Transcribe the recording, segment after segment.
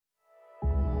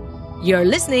You're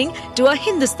listening to a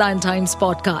Hindustan Times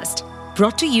podcast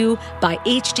brought to you by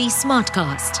HT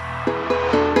Smartcast.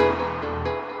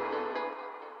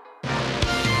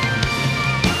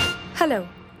 Hello,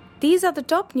 these are the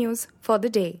top news for the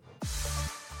day.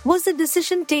 Was the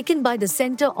decision taken by the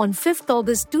Centre on 5th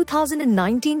August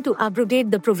 2019 to abrogate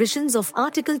the provisions of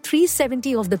Article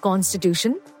 370 of the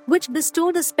Constitution, which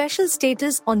bestowed a special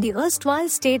status on the erstwhile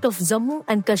state of Jammu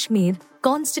and Kashmir,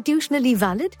 constitutionally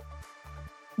valid?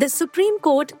 The Supreme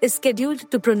Court is scheduled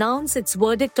to pronounce its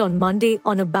verdict on Monday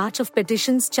on a batch of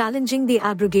petitions challenging the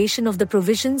abrogation of the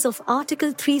provisions of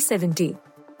Article 370.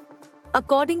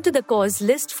 According to the cause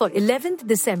list for 11th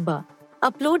December,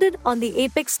 uploaded on the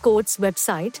Apex Court's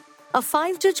website, a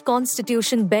 5-judge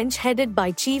constitution bench headed by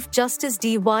Chief Justice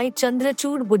D.Y.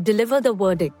 Chandrachud would deliver the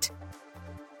verdict.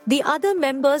 The other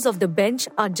members of the bench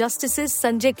are Justices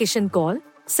Sanjay Kishan Kaul,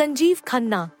 Sanjeev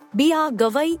Khanna, B.R.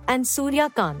 Gavai and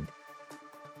Surya Kant.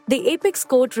 The Apex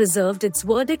Court reserved its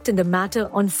verdict in the matter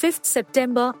on 5th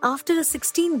September after a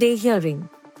 16-day hearing.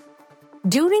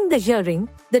 During the hearing,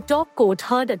 the top court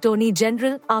heard Attorney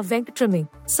General R. Venkatraman,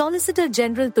 Solicitor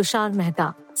General Tushar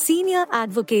Mehta, senior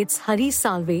advocates Hari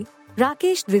Salve,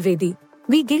 Rakesh Dwivedi,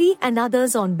 V. Giri and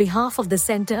others on behalf of the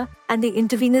centre and the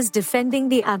interveners defending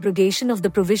the abrogation of the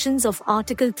provisions of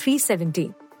Article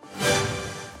 370.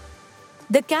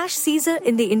 The cash seizure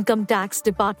in the Income Tax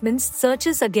Department's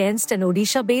searches against an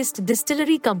Odisha-based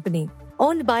distillery company,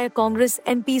 owned by a Congress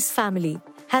MP's family,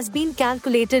 has been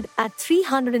calculated at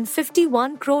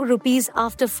 351 crore rupees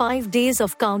after 5 days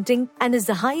of counting and is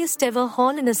the highest ever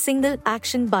haul in a single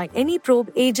action by any probe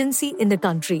agency in the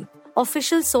country,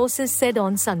 official sources said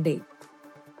on Sunday.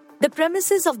 The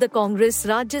premises of the Congress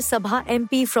Rajya Sabha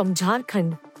MP from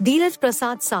Jharkhand, Dheeraj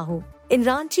Prasad Sahu, in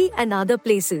Ranchi and other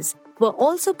places, were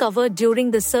also covered during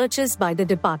the searches by the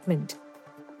department.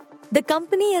 The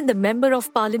company and the Member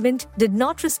of Parliament did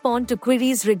not respond to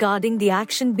queries regarding the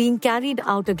action being carried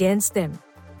out against them.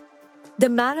 The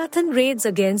marathon raids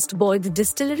against Boyd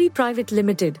Distillery Private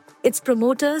Limited, its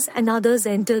promoters and others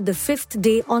entered the 5th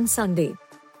day on Sunday.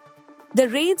 The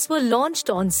raids were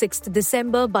launched on 6th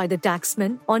December by the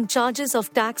taxman on charges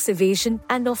of tax evasion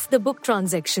and off-the-book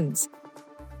transactions.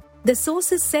 The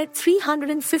sources said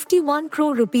 351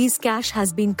 crore rupees cash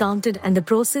has been counted and the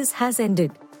process has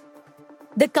ended.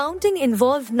 The counting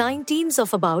involved 9 teams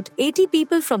of about 80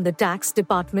 people from the tax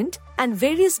department and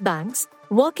various banks,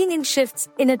 working in shifts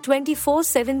in a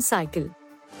 24/7 cycle.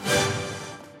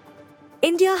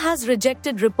 India has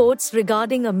rejected reports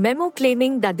regarding a memo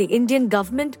claiming that the Indian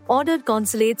government ordered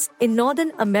consulates in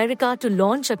Northern America to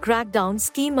launch a crackdown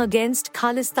scheme against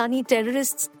Khalistani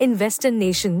terrorists in Western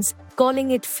nations, calling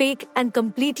it fake and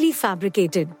completely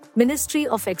fabricated, Ministry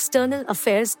of External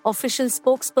Affairs official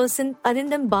spokesperson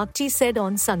Arindam Bagchi said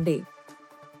on Sunday.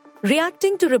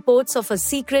 Reacting to reports of a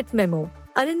secret memo,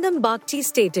 Arindam Bagchi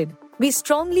stated, "We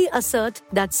strongly assert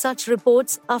that such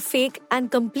reports are fake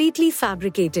and completely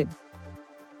fabricated.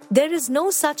 There is no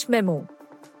such memo."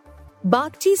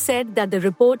 Bagchi said that the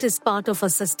report is part of a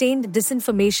sustained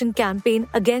disinformation campaign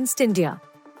against India.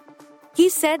 He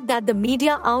said that the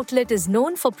media outlet is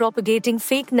known for propagating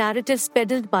fake narratives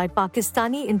peddled by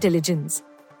Pakistani intelligence.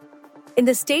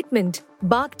 In the statement,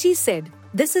 Bagchi said,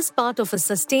 "This is part of a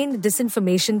sustained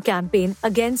disinformation campaign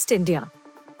against India."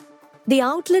 The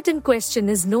outlet in question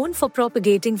is known for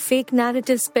propagating fake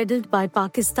narratives peddled by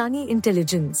Pakistani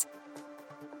intelligence.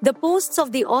 The posts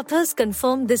of the authors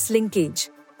confirm this linkage.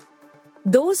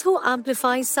 Those who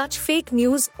amplify such fake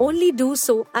news only do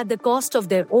so at the cost of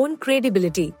their own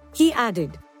credibility, he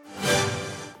added.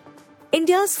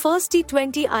 India's first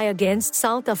T20I against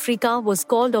South Africa was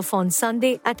called off on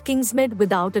Sunday at Kingsmead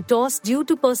without a toss due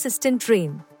to persistent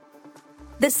rain.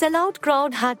 The sellout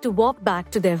crowd had to walk back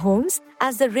to their homes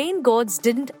as the rain gods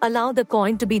didn't allow the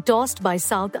coin to be tossed by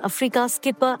South Africa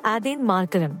skipper Aden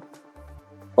Markram.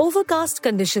 Overcast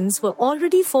conditions were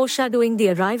already foreshadowing the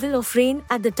arrival of rain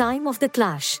at the time of the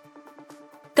clash.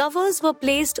 Covers were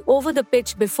placed over the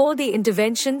pitch before the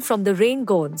intervention from the rain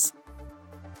gods.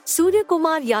 Surya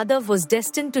Kumar Yadav was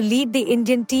destined to lead the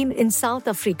Indian team in South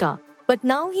Africa, but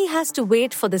now he has to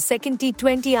wait for the second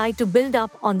T20I to build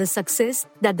up on the success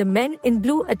that the men in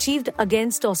blue achieved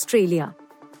against Australia.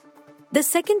 The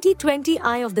second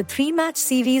T20I of the 3-match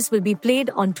series will be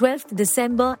played on 12th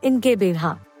December in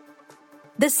Gaborone.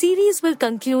 The series will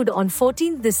conclude on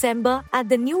 14th December at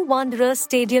the New Wanderers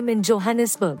Stadium in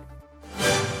Johannesburg.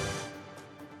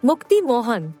 Mukti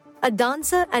Mohan, a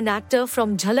dancer and actor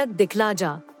from Jhalak Dikhla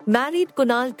Ja, married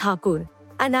Kunal Thakur,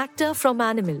 an actor from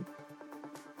Animal.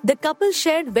 The couple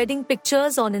shared wedding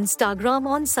pictures on Instagram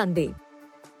on Sunday.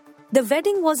 The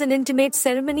wedding was an intimate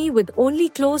ceremony with only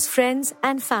close friends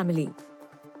and family.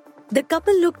 The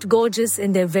couple looked gorgeous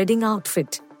in their wedding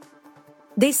outfit.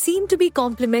 They seemed to be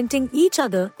complementing each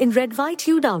other in red-white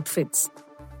hued outfits.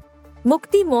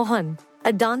 Mukti Mohan,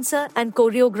 a dancer and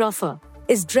choreographer,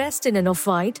 is dressed in an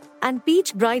off-white and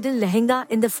peach bridal lehenga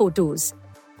in the photos.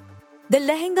 The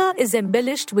lehenga is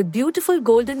embellished with beautiful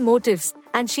golden motifs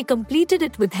and she completed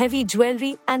it with heavy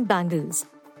jewelry and bangles.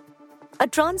 A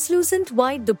translucent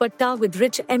white dupatta with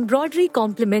rich embroidery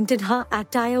complemented her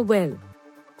attire well.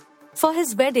 For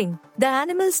his wedding, the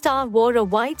animal star wore a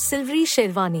white silvery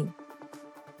sherwani.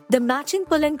 The matching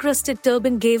pearl-encrusted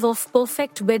turban gave off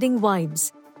perfect wedding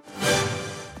vibes.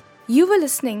 You were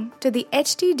listening to the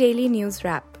HT Daily News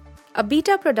Wrap, a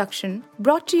beta production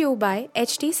brought to you by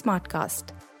HT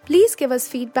Smartcast. Please give us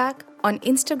feedback on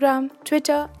Instagram,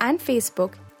 Twitter and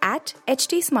Facebook at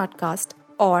HT Smartcast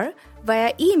or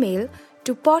via email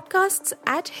to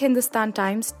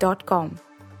podcasts@hindustantimes.com.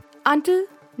 Until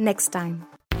next time.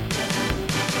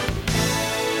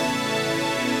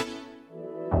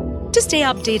 To stay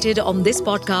updated on this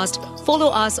podcast, follow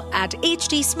us at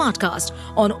HT Smartcast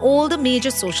on all the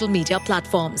major social media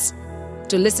platforms.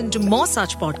 To listen to more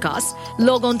such podcasts,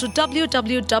 log on to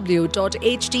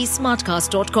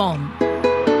www.htsmartcast.com.